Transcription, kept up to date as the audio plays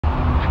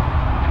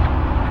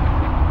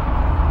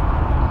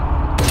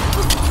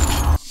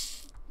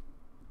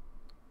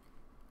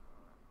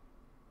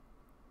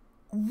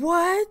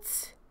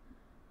What?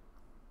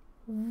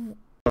 What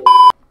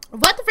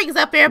the freak is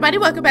up, everybody?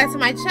 Welcome back to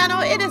my channel.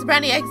 It is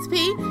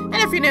Browineexp, and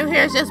if you're new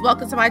here, just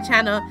welcome to my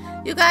channel.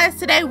 You guys,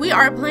 today we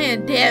are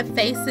playing Dead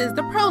Faces,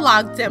 the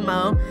Prologue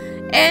demo,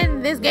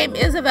 and this game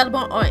is available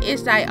on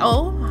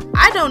itch.io.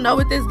 I don't know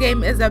what this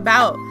game is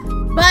about,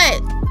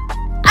 but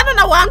I don't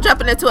know why I'm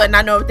jumping into it and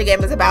I know what the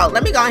game is about.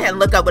 Let me go ahead and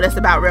look up what it's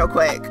about real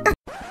quick.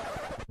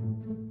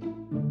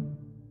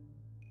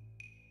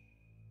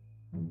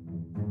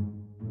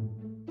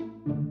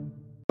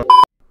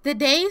 The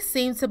days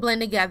seem to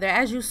blend together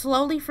as you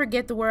slowly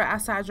forget the world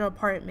outside your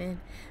apartment.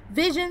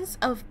 Visions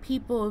of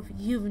people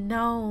you've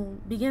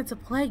known begin to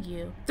plague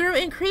you. Through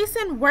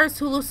increasing worse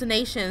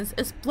hallucinations,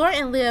 explore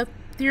and live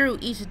through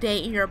each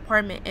day in your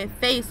apartment and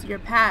face your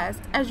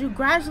past as you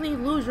gradually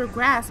lose your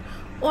grasp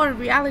on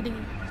reality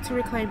to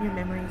reclaim your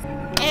memories.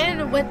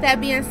 And with that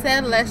being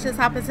said, let's just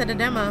hop into the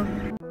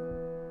demo.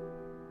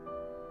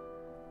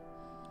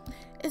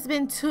 It's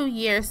been 2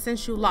 years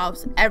since you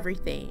lost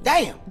everything.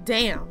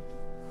 Damn.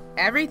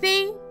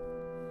 Everything?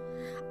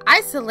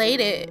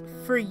 Isolated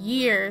for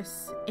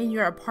years in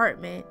your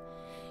apartment.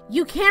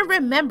 You can't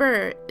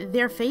remember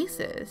their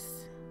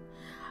faces.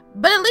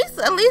 But at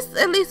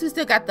least we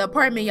still got the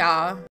apartment,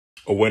 y'all.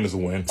 A win is a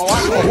win. A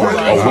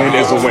win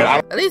is a win.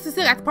 At least we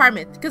still got the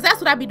apartment, because that's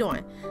what I be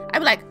doing. I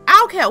be like, I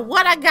don't care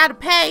what I gotta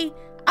pay,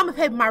 I'm gonna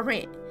pay my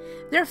rent.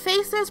 Their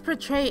faces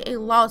portray a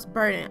lost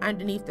burden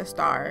underneath the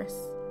stars.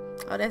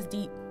 Oh, that's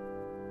deep.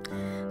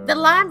 The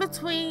line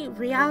between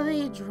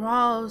reality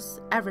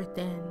draws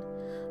everything.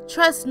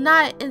 Trust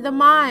not in the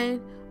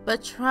mind,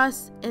 but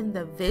trust in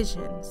the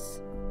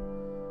visions.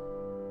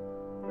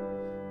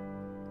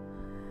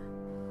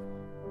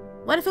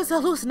 What if it's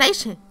a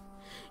hallucination?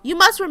 You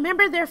must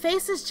remember their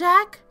faces,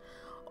 Jack,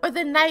 or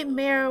the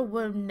nightmare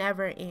will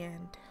never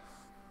end.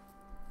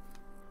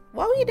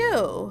 What do we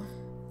do?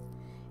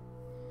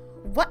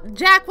 What,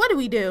 Jack, what do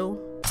we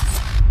do?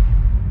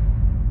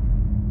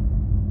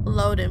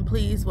 Loading,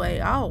 please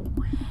wait. Oh,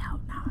 hell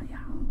no,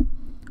 y'all.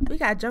 We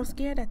got jump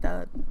scared at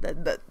the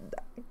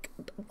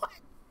what?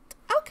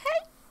 Okay.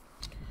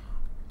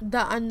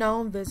 The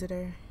unknown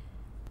visitor.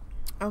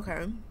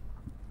 Okay.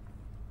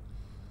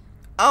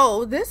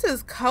 Oh, this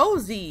is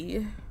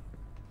cozy.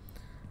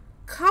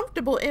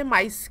 Comfortable in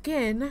my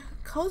skin.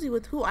 Cozy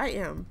with who I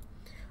am.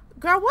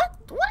 Girl, what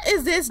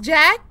is this,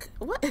 Jack?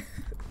 What?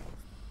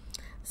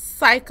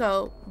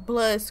 Psycho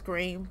blood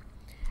scream.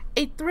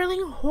 A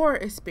thrilling horror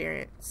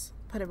experience.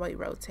 Put it while you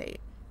rotate.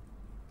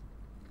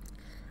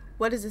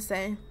 What does it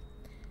say?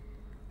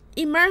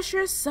 Immerse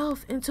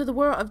yourself into the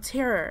world of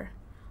terror,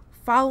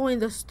 following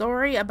the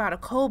story about a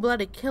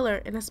cold-blooded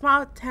killer and a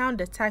small-town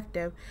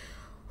detective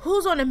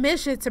who's on a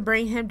mission to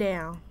bring him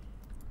down.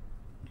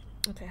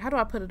 Okay, how do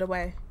I put it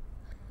away?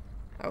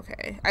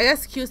 Okay, I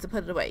guess Q's to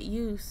put it away.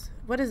 Use.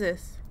 What is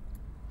this?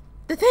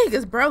 The thing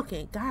is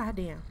broken. God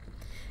damn.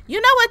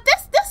 You know what?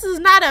 This is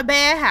not a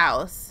bad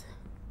house.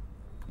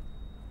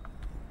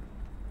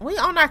 We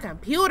on our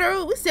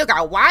computer. We still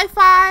got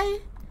Wi-Fi.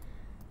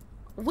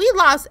 We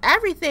lost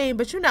everything,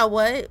 but you know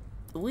what?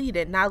 We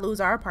did not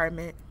lose our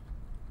apartment.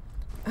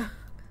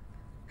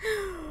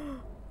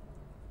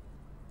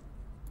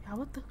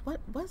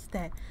 What's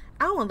that?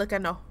 I don't want to look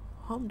at no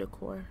home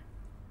decor.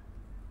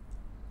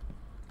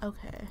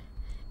 Okay.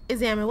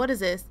 Examine. What is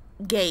this?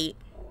 Gate.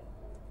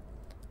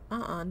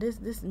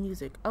 This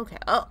music. Okay.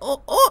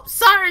 Oh,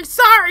 sorry.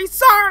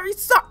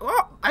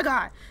 Oh my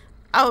God.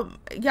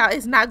 Y'all,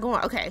 it's not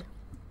going. Okay.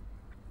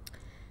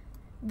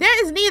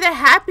 There is neither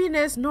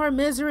happiness nor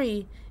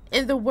misery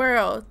in the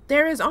world.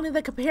 There is only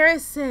the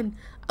comparison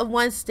of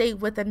one state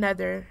with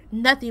another.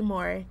 Nothing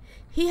more.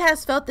 He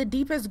has felt the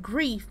deepest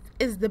grief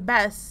is the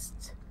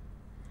best.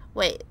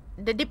 Wait,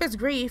 the deepest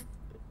grief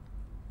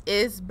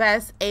is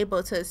best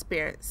able to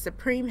experience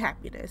supreme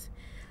happiness.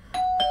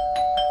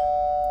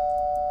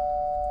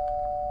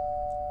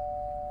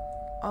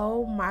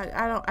 Oh my,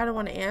 I don't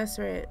want to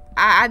answer it.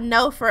 I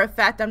know for a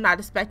fact I'm not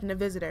expecting a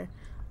visitor.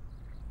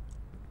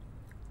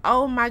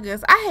 Oh my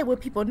goodness. I hate when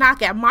people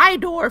knock at my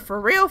door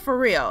for real.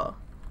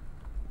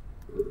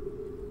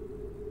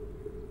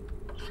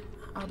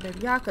 Oh, baby,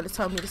 y'all could have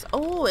told me this.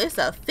 Oh, it's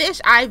a fish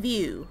eye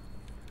view.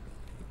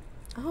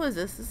 Who is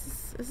this?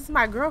 Is this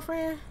my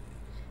girlfriend?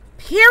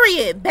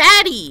 Period.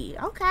 Baddie.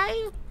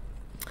 Okay.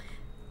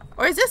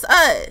 Or is this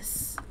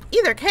us?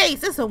 Either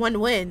case, it's a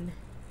win-win.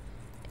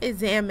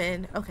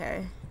 Examine.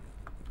 Okay.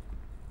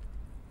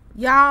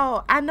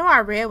 Y'all, I know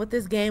I read what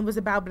this game was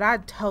about, but I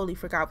totally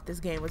forgot what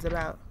this game was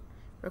about.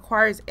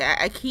 Requires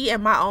a key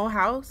in my own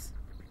house.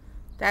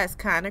 That's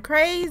kind of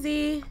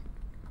crazy.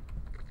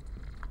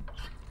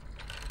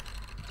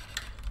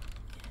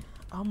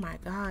 Oh my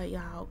God,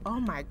 y'all.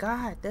 Oh my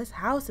God, this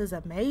house is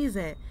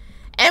amazing.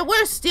 And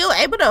we're still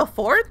able to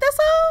afford this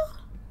all?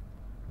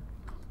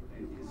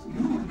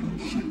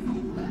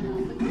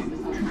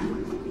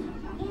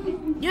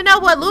 You know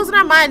what? Losing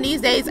our mind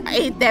these days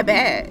ain't that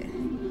bad.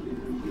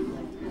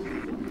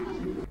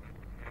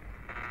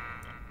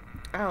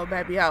 Oh,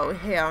 baby. Oh,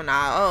 hell no.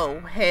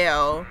 Oh,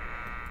 hell.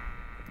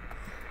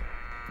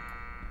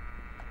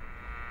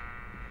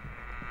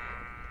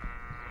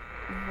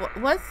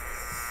 What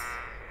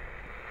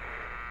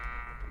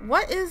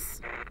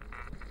is...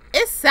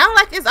 It sounds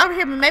like it's over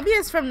here, but maybe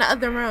it's from the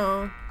other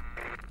room.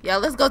 Yo,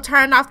 let's go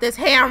turn off this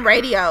ham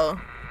radio.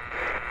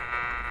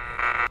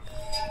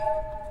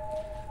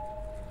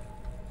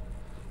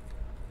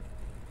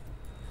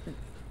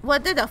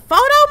 What, did the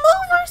photo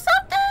move or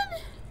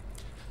something?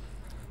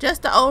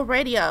 Just the old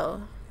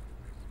radio.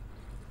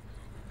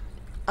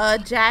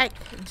 Jack.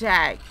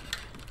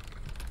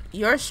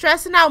 You're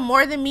stressing out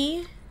more than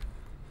me?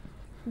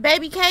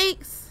 Baby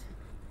cakes?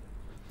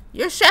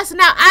 You're stressing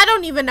out. I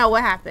don't even know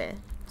what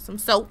happened. Some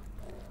soap.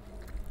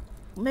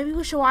 Maybe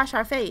we should wash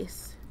our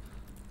face.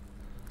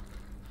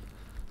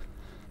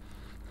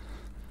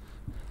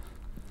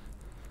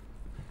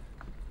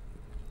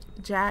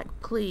 Jack,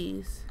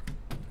 please.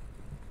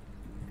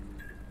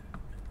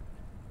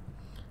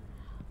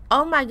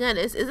 Oh my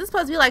goodness. Is this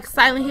supposed to be like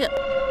Silent Hill?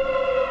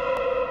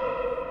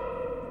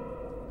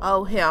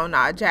 Oh hell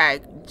nah.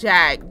 Jack.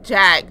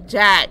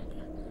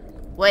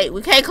 Wait,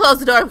 we can't close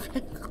the door.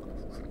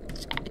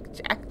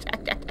 Jack.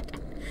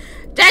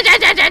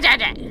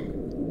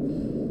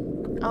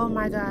 Oh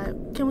my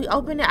god. Can we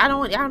open it? I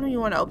don't even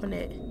want to open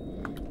it.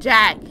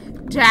 Jack,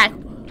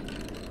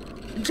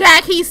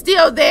 he's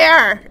still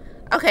there.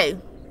 Okay.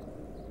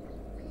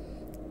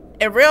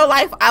 In real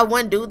life, I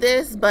wouldn't do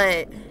this,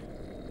 but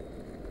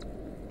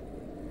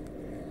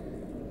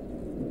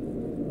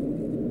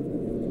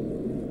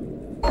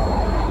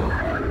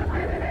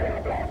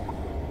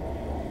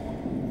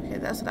okay,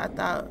 that's what I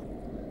thought.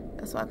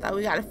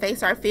 We gotta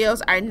face our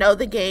fears. I know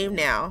the game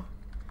now.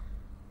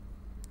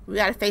 We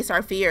gotta face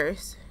our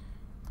fears.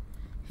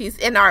 He's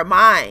in our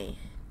mind.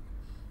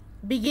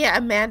 Begin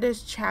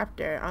Amanda's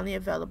chapter. Only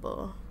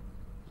available.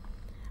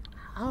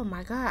 Oh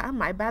my god, I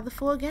might buy the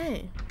full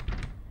game.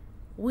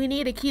 We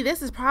need a key.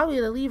 This is probably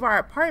to leave our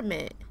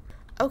apartment.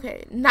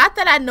 Okay, not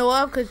that I know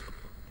of, because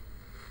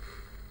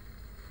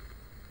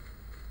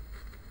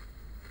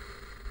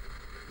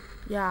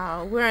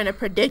y'all, we're in a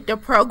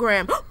predictive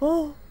program.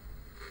 Oh,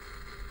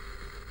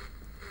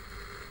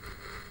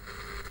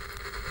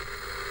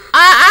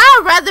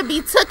 I'd rather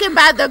be taken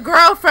by the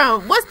girl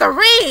from what's the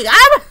ring?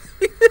 I'd rather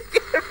be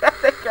taken by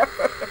the girl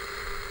from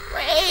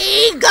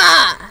ring.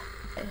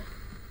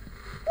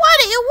 What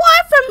do you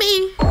want from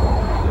me?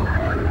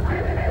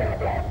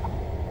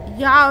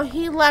 Y'all,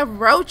 he left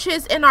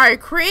roaches in our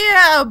crib.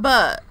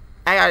 I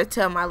gotta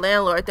tell my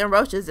landlord them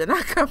roaches did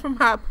not come from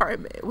my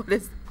apartment. What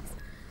is this?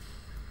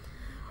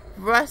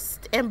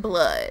 Rust and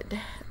blood.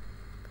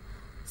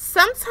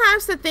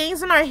 Sometimes the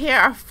things in our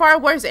hair are far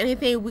worse than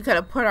anything we could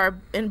have put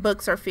in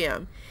books or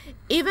film.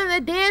 Even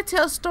the dead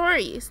tell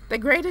stories. The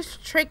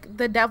greatest trick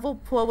the devil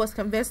pulled was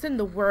convincing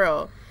the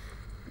world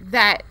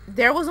that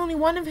there was only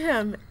one of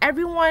him.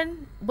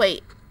 Everyone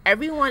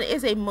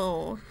is a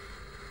moon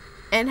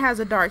and has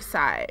a dark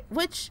side,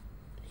 which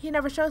he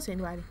never shows to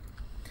anybody.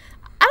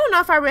 I don't know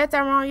if I read that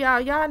wrong, y'all.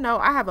 Y'all know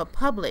I have a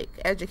public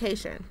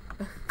education.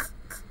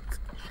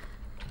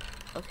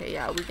 Okay,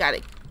 y'all, we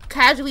gotta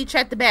casually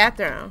check the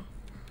bathroom.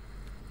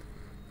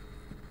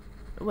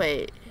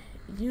 Wait,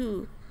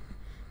 you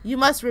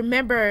must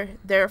remember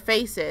their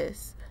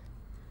faces.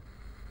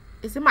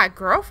 Is it my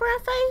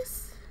girlfriend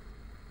face?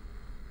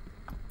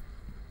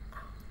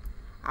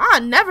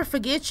 I'll never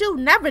forget you.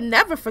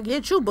 Never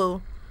forget you,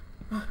 boo.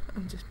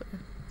 I'm just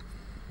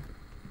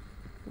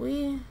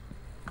we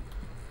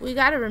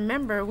gotta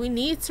remember. We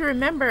need to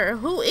remember.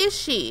 Who is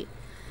she?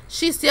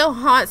 She still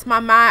haunts my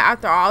mind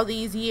after all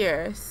these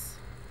years.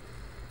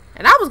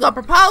 And I was gonna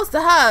propose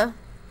to her.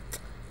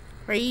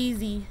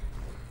 Crazy.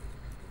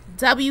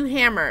 W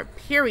hammer,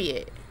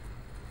 period.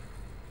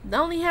 The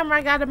only hammer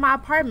I got in my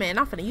apartment, and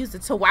I'm gonna use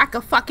it to whack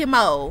a fucking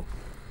mole.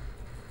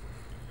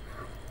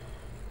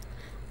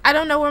 I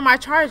don't know where my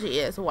charger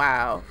is.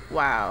 Wow.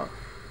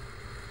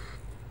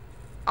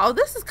 Oh,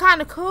 this is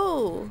kind of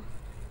cool.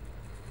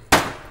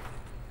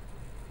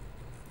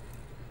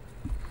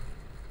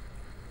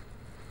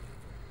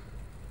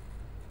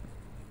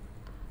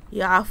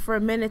 Y'all, for a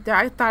minute there,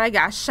 I thought I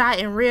got shot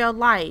in real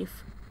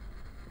life.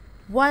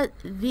 What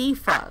the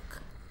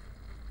fuck?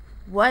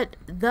 What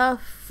the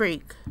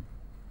freak?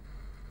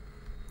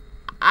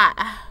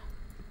 I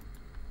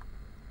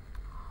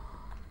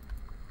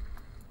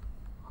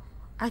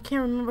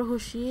can't remember who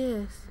she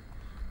is.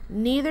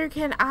 Neither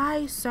can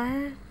I,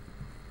 sir.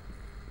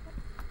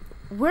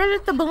 Where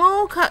did the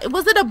balloon come?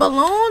 Was it a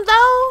balloon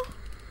though?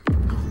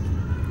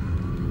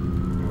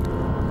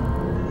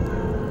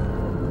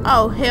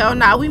 Oh hell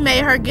no, we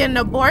made her get an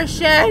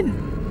abortion.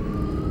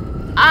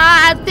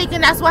 I'm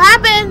thinking that's what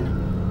happened.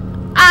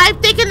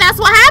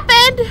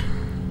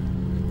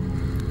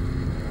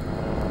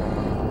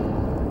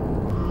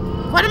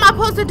 What am I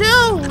supposed to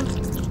do?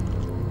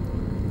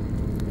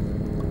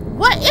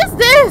 What is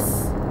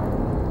this?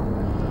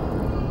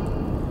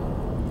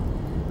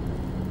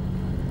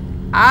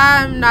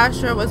 I'm not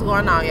sure what's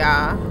going on,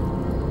 y'all.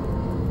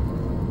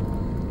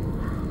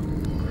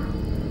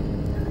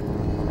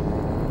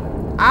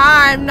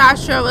 I'm not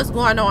sure what's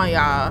going on,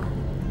 y'all.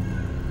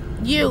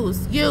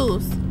 Use.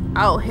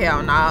 Oh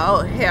hell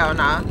no.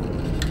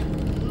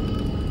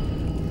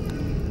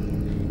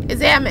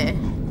 Examine.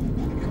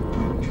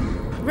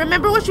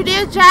 Remember what you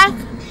did, Jack?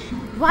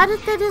 Why did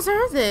they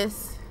deserve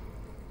this?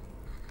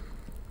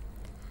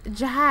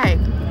 Jack.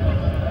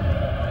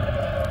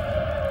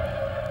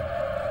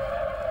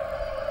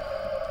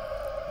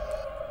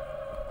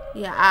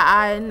 Yeah,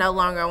 I no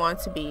longer want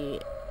to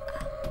be.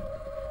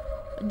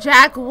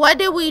 Jack, what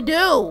did we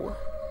do?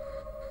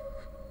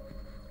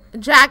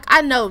 Jack,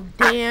 I know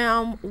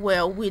damn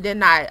well we did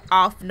not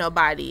off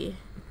nobody.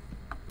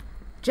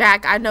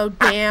 Jack, I know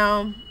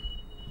damn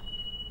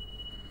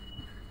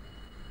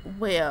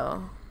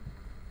well.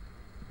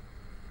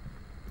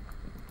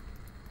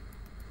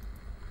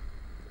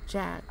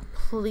 Jack,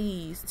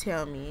 please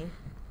tell me.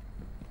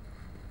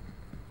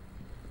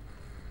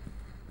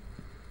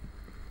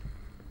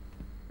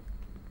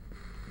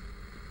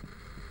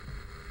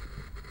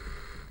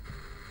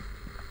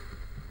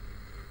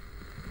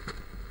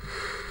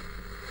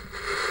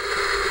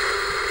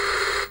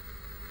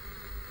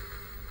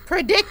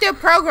 Predictive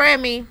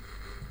programming.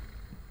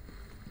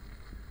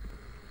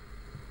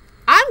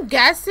 I'm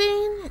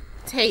guessing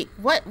take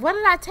what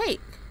did I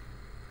take?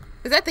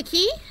 Is that the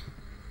key?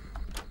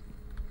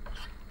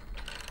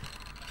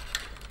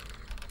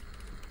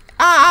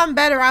 I'm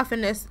better off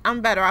in this.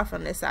 I'm better off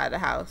on this side of the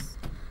house.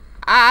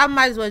 I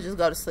might as well just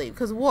go to sleep.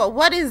 Cause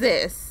what is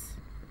this?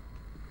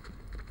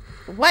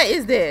 What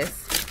is this?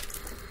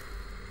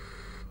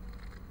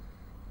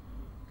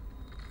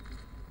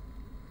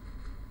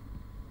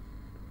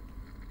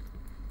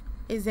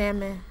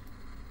 Examine.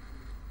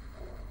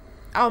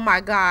 Oh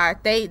my God,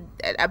 a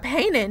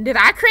painting. Did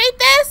I create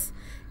this?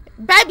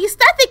 Baby,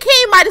 Stuffy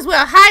King might as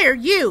well hire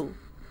you.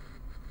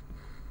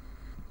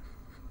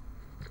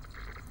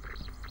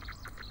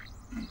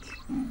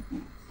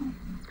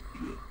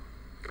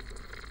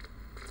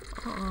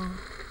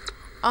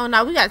 Oh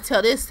no, we gotta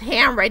tell this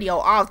ham radio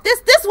off. This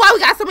is why we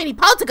got so many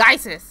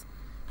poltergeists.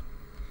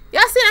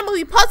 Y'all seen that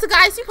movie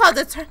Poltergeist? You supposed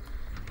to turn.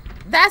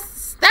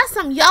 That's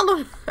some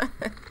yellow.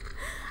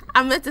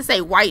 I meant to say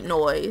white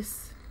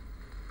noise.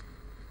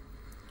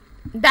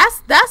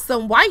 That's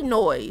some white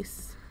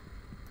noise.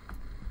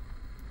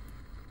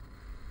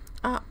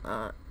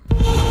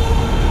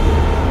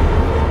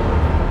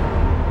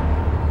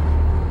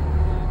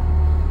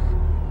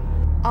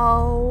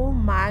 Oh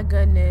my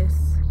goodness.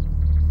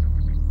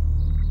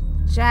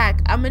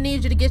 Jack, I'm gonna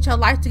need you to get your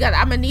life together.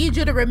 I'm gonna need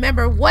you to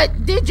remember,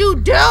 what did you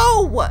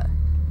do?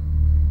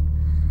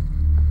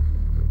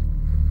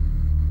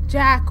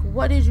 Jack,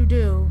 what did you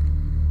do?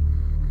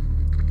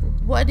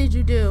 What did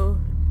you do?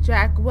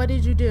 Jack, what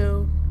did you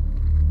do?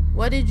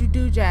 What did you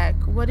do, Jack?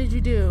 What did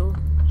you do?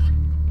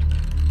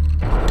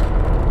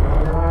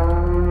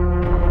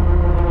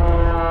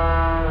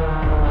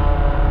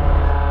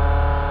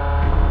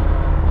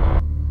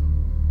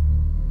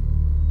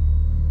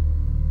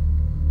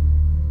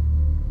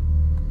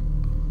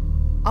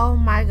 Oh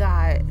my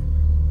God.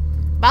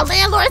 My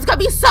landlord's gonna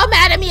be so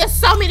mad at me. It's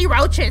so many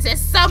roaches.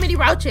 It's so many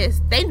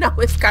roaches. They know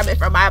it's coming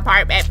from my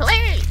apartment.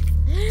 Please.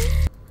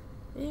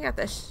 You got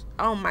the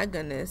oh my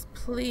goodness.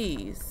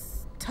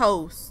 Please.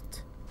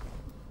 Toast.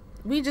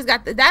 We just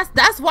got the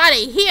that's why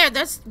they here.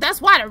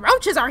 That's why the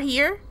roaches are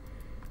here.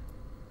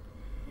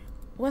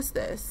 What's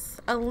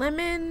this? A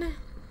lemon?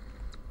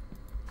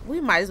 We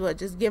might as well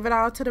just give it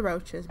all to the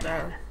roaches,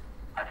 bro.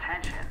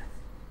 Attention.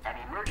 An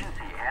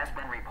emergency has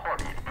been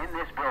reported in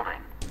this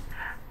building.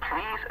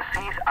 Please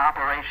cease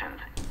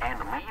operations and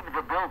leave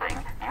the building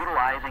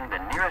utilizing the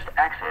nearest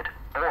exit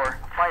or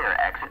fire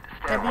exit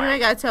stairway. You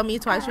ain't gotta tell me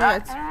twice. Do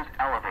not use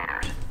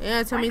elevators. You ain't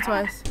gotta tell me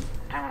twice.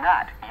 Do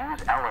not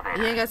use elevators.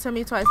 You ain't gotta tell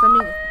me twice. Let me.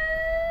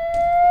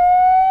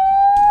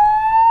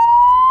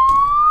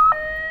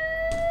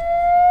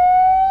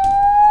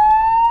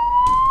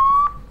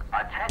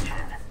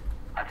 Attention.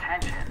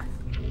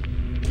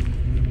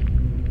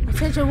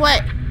 Attention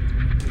what?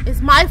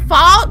 It's my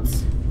fault?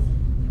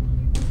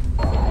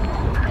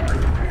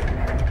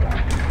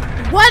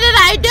 What did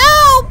I do?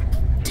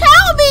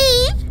 Tell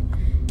me!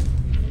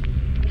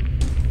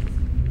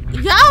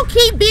 Y'all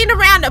keep beating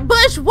around the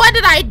bush. What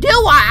did I do?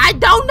 I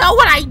don't know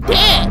what I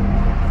did.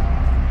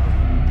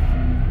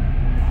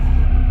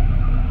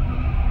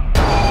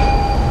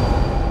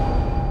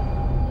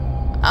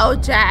 Oh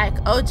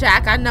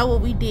Jack, I know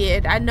what we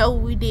did. I know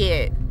what we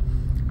did.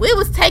 We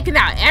was taking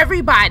out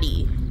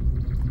everybody.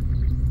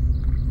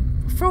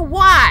 For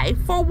why?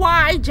 For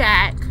why,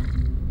 Jack?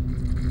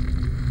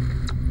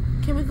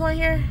 Can we go in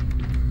here?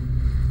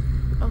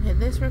 Okay,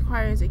 this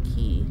requires a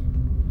key.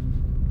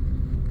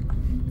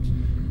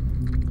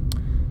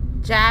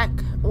 Jack,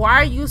 why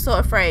are you so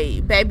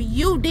afraid? Baby,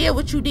 you did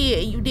what you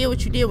did, and you did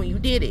what you did when you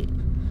did it.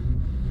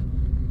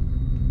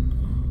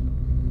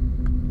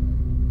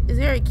 Is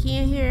there a key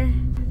in here?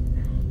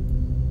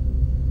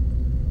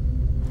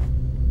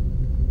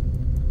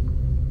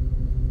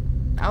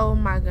 Oh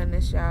my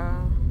goodness,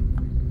 y'all.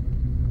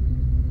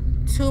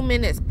 2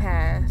 minutes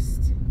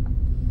passed.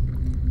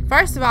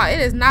 First of all, it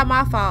is not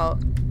my fault.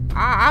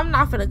 I'm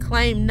not gonna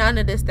claim none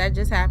of this that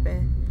just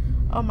happened.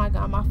 Oh my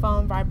God, my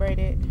phone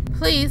vibrated.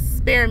 Please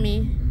spare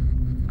me.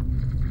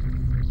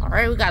 All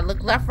right, we gotta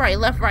look left, right,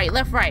 left, right,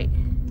 left, right.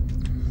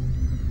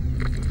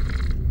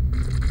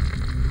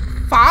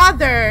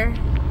 Father,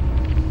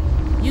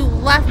 you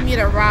left me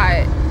to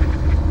rot.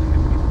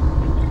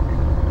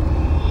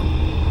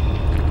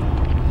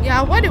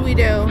 Yeah, what did we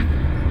do?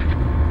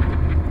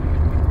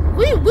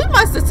 We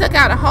must have took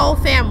out a whole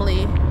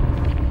family.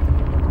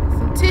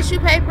 Some tissue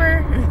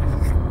paper.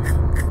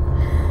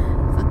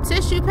 Some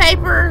tissue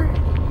paper.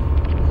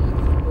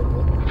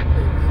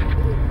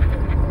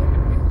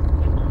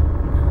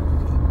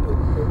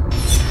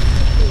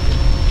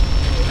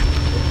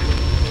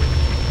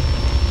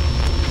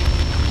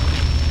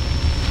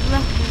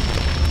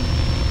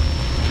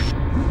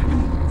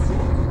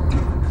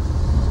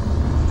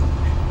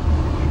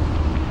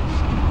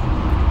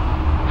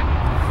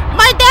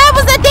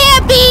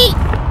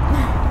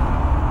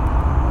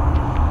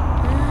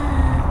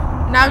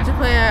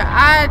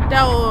 I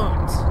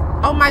don't.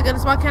 Oh my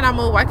goodness, why can't I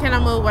move? Why can't I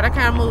move? Why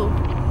can't I move?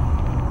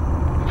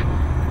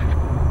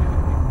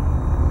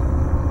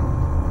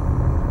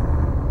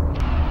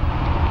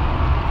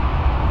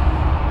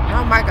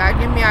 Oh my god,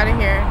 get me out of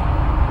here.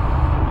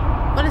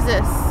 What is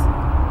this?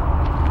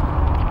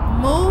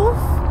 Move?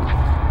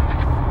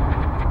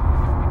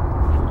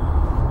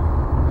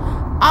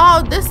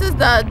 Oh, this is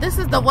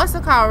the what's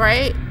it called,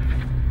 right?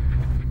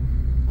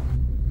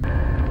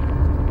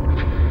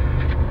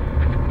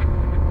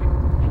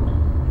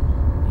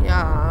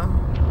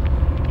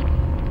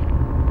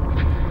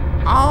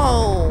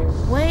 Oh,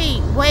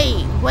 wait.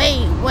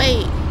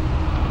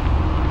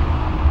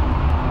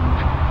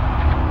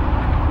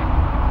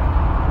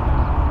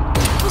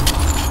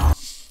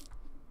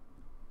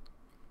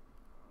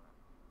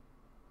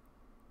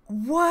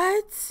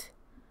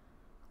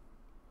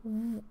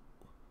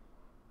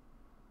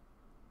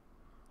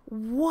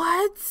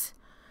 What?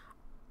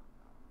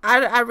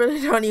 I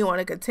really don't even want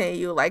to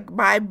continue. Like,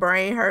 my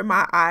brain hurt,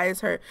 my eyes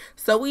hurt.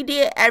 So we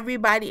did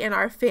everybody in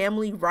our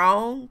family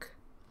wrong.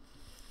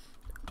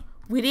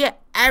 We did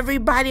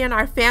everybody in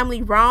our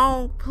family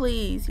wrong.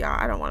 Please, y'all,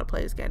 I don't want to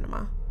play this game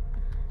anymore.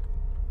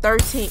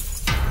 13.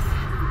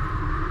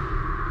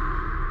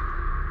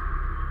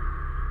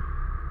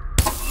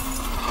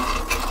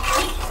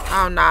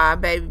 Oh, nah,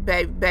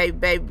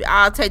 baby.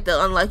 I'll take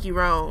the unlucky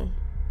room.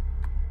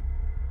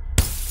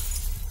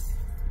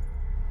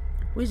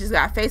 We just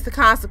gotta face the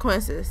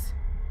consequences.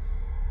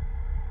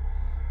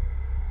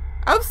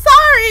 I'm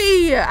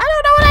sorry. I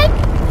don't know what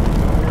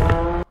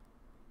I...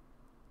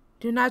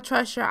 Do not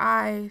trust your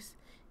eyes.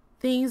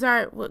 Things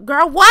are...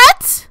 Girl,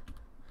 what?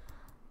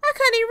 I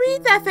couldn't even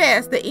read that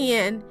fast. The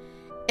end.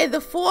 In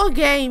the full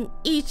game,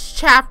 each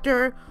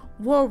chapter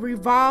will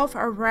revolve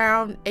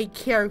around a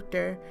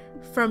character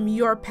from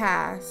your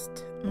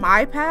past.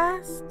 My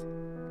past?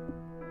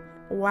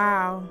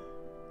 Wow.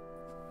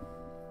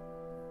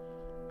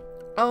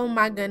 Oh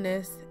my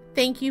goodness.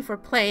 Thank you for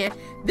playing.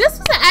 This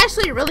was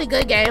actually a really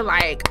good game.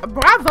 Like,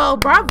 bravo.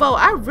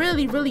 I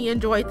really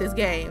enjoyed this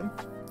game.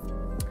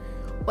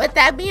 With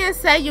that being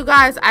said, you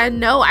guys, I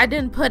know I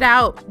didn't put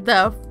out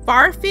the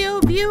far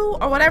field view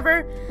or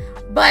whatever,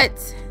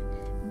 but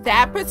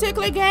that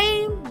particular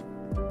game,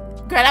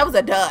 girl, that was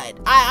a dud.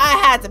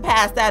 I had to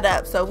pass that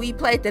up. So we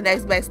played the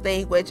next best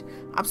thing, which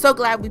I'm so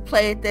glad we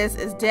played this.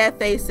 It's Dead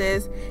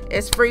Faces.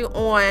 It's free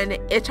on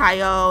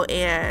itch.io,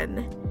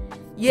 and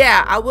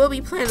yeah, I will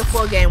be playing the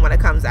full game when it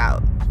comes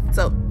out.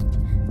 So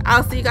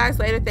I'll see you guys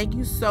later. Thank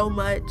you so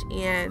much,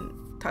 and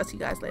talk to you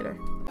guys later.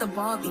 The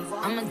Barbie.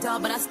 I'm a doll,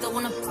 but I still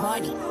wanna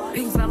party.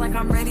 Pink felt like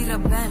I'm ready to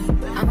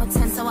bend. I'm a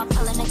 10, so I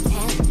pull in a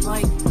 10.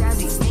 Like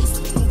Daddy,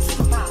 Stacy,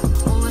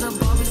 all of the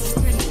Barbies is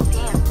pretty.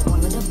 Damn, all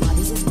of the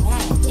Barbies is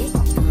bad. It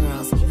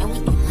girls, and we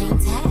ain't playing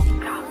tag.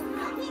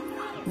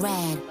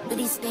 Red, but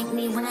he spank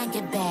me when I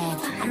get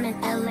bad. I'm in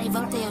LA,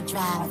 Rodeo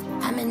Drive.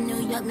 I'm in New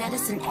York,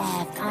 Madison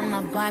Ave. I'm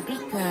a Barbie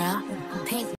girl. Pink.